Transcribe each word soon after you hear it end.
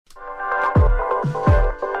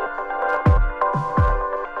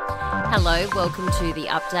Hello, welcome to The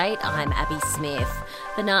Update. I'm Abby Smith.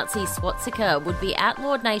 The Nazi swastika would be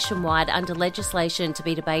outlawed nationwide under legislation to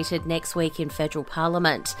be debated next week in federal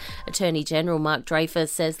parliament. Attorney General Mark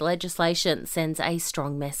Dreyfus says the legislation sends a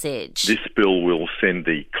strong message. This bill will send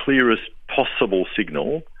the clearest possible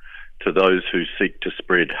signal to those who seek to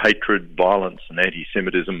spread hatred, violence and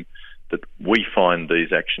anti-Semitism that we find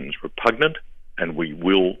these actions repugnant and we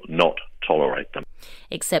will not tolerate them.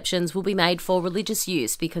 Exceptions will be made for religious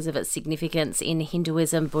use because of its significance in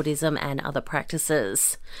Hinduism, Buddhism and other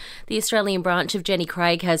practices. The Australian branch of Jenny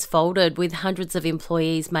Craig has folded, with hundreds of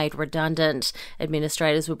employees made redundant.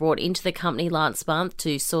 Administrators were brought into the company last month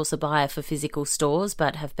to source a buyer for physical stores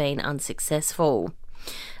but have been unsuccessful.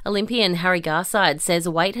 Olympian Harry Garside says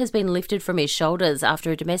a weight has been lifted from his shoulders after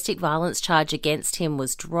a domestic violence charge against him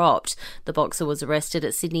was dropped. The boxer was arrested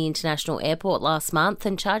at Sydney International Airport last month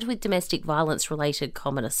and charged with domestic violence-related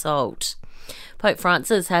common assault. Pope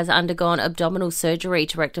Francis has undergone abdominal surgery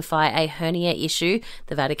to rectify a hernia issue.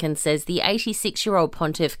 The Vatican says the 86-year-old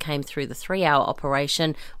pontiff came through the 3-hour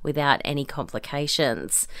operation without any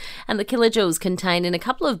complications. And the kilojoules contained in a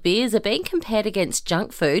couple of beers are being compared against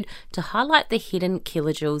junk food to highlight the hidden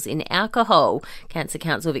kilojoules in alcohol. Cancer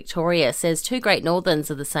Council Victoria says 2 Great Northerns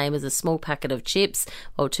are the same as a small packet of chips,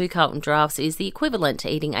 while 2 Carlton Draughts is the equivalent to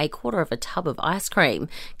eating a quarter of a tub of ice cream.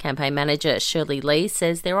 Campaign manager Shirley Lee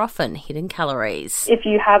says they're often hidden calories. If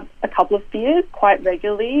you have a couple of beers quite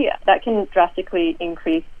regularly, that can drastically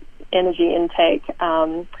increase energy intake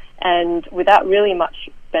and without really much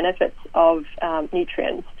benefits of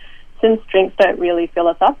nutrients. Since drinks don't really fill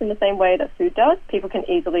us up in the same way that food does, people can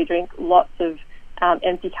easily drink lots of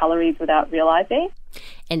empty calories without realising.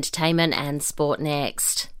 Entertainment and sport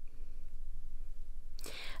next.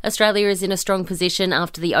 Australia is in a strong position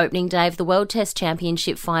after the opening day of the World Test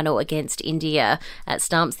Championship final against India. At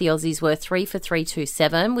stumps, the Aussies were 3 for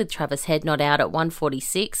 327, with Travis Head not out at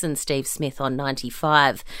 146 and Steve Smith on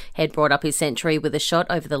 95. Head brought up his century with a shot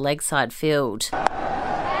over the leg side field.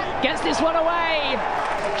 Gets this one away.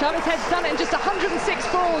 Travis Head's done it in just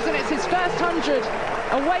 106 balls and it's his first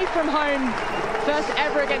 100 away from home. First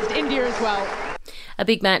ever against India as well. A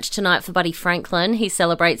big match tonight for Buddy Franklin. He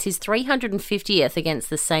celebrates his 350th against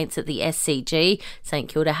the Saints at the SCG. St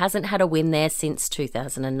Kilda hasn't had a win there since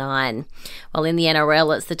 2009. While in the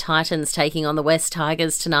NRL, it's the Titans taking on the West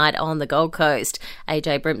Tigers tonight on the Gold Coast.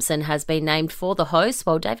 AJ Brimson has been named for the host,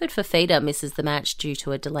 while David Fafita misses the match due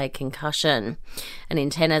to a delayed concussion. And in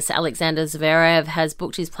tennis, Alexander Zverev has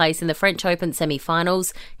booked his place in the French Open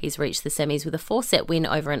semi-finals. He's reached the semis with a 4-set win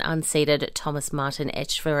over an unseeded Thomas Martin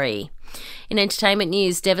Etcheverry. In entertainment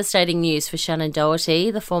news, devastating news for Shannon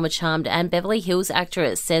Doherty. The former Charmed and Beverly Hills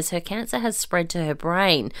actress says her cancer has spread to her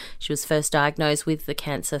brain. She was first diagnosed with the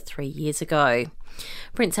cancer 3 years ago.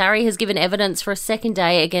 Prince Harry has given evidence for a second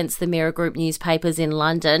day against the Mirror Group newspapers in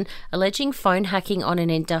London, alleging phone hacking on an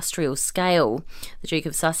industrial scale. The Duke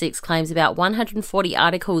of Sussex claims about 140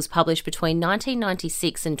 articles published between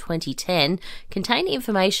 1996 and 2010 contain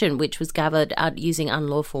information which was gathered using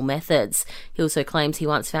unlawful methods. He also claims he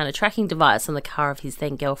once found a tracking device on the car of his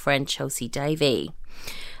then-girlfriend Chelsea Davy.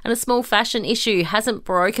 And a small fashion issue hasn't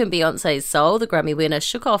broken Beyoncé's soul. The Grammy winner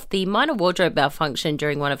shook off the minor wardrobe malfunction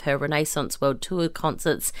during one of her Renaissance World Tour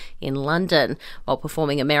concerts in London. While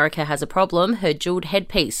performing America Has a Problem, her jewelled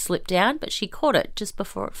headpiece slipped down, but she caught it just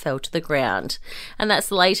before it fell to the ground. And that's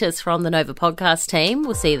the latest from the Nova podcast team.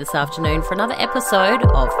 We'll see you this afternoon for another episode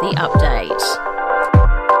of The Update.